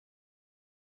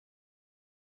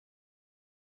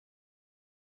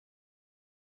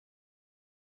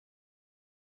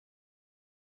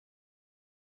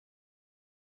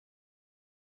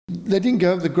letting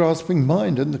go of the grasping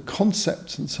mind and the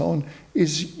concepts and so on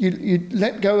is you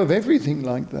let go of everything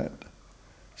like that.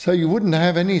 So you wouldn't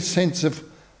have any sense of,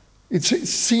 it's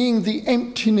seeing the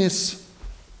emptiness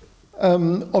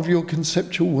of your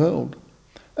conceptual world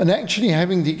and actually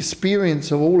having the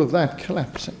experience of all of that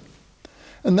collapsing.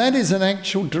 And that is an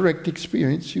actual direct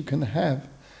experience you can have.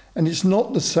 And it's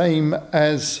not the same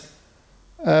as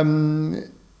at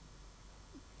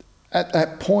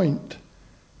that point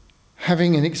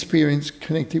having an experience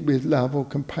connected with love or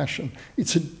compassion.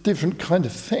 It's a different kind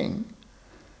of thing.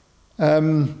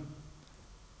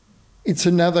 It's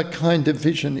another kind of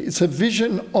vision. It's a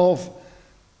vision of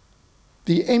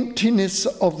the emptiness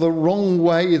of the wrong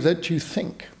way that you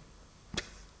think.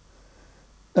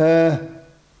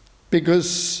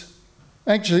 Because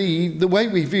actually the way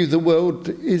we view the world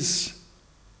is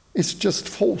just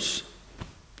false.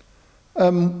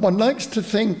 One likes to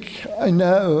think, I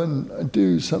know, and I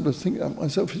do sometimes think that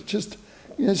myself,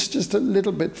 it's just a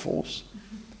little bit false.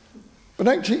 But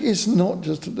actually it's not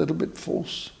just a little bit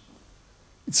false.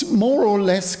 It's more or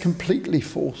less completely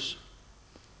false.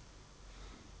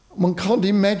 One can't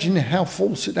imagine how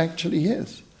false it actually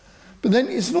is. But then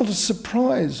it's not a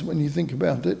surprise when you think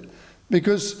about it,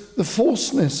 because the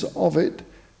falseness of it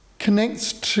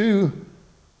connects to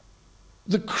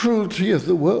the cruelty of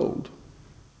the world,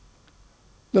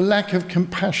 the lack of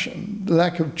compassion, the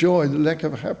lack of joy, the lack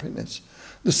of happiness,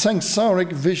 the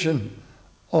samsaric vision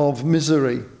of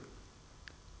misery.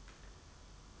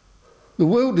 The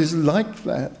world is like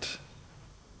that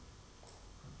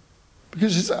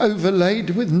because it's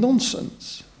overlaid with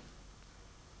nonsense.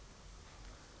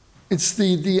 It's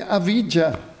the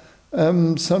avidya,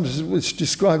 sometimes it's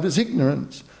described as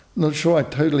ignorance. I'm not sure I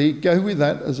totally go with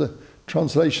that as a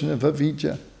translation of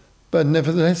avidya, but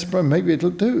nevertheless, maybe it'll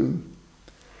do.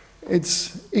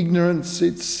 It's ignorance,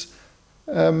 it's,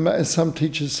 as some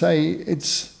teachers say,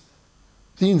 it's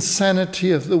the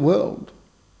insanity of the world.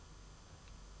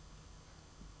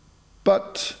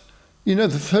 But, you know,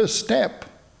 the first step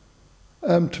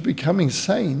to becoming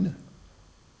sane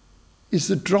is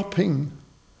the dropping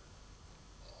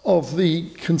of the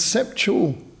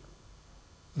conceptual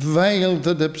veil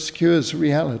that obscures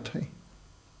reality.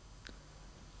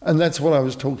 And that's what I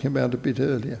was talking about a bit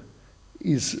earlier,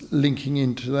 is linking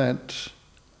into that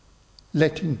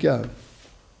letting go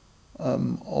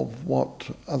of what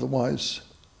otherwise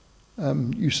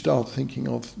you start thinking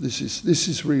of. This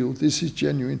is real, this is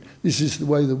genuine, this is the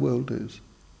way the world is.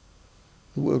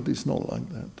 The world is not like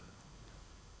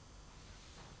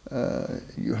that.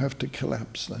 You have to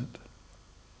collapse that.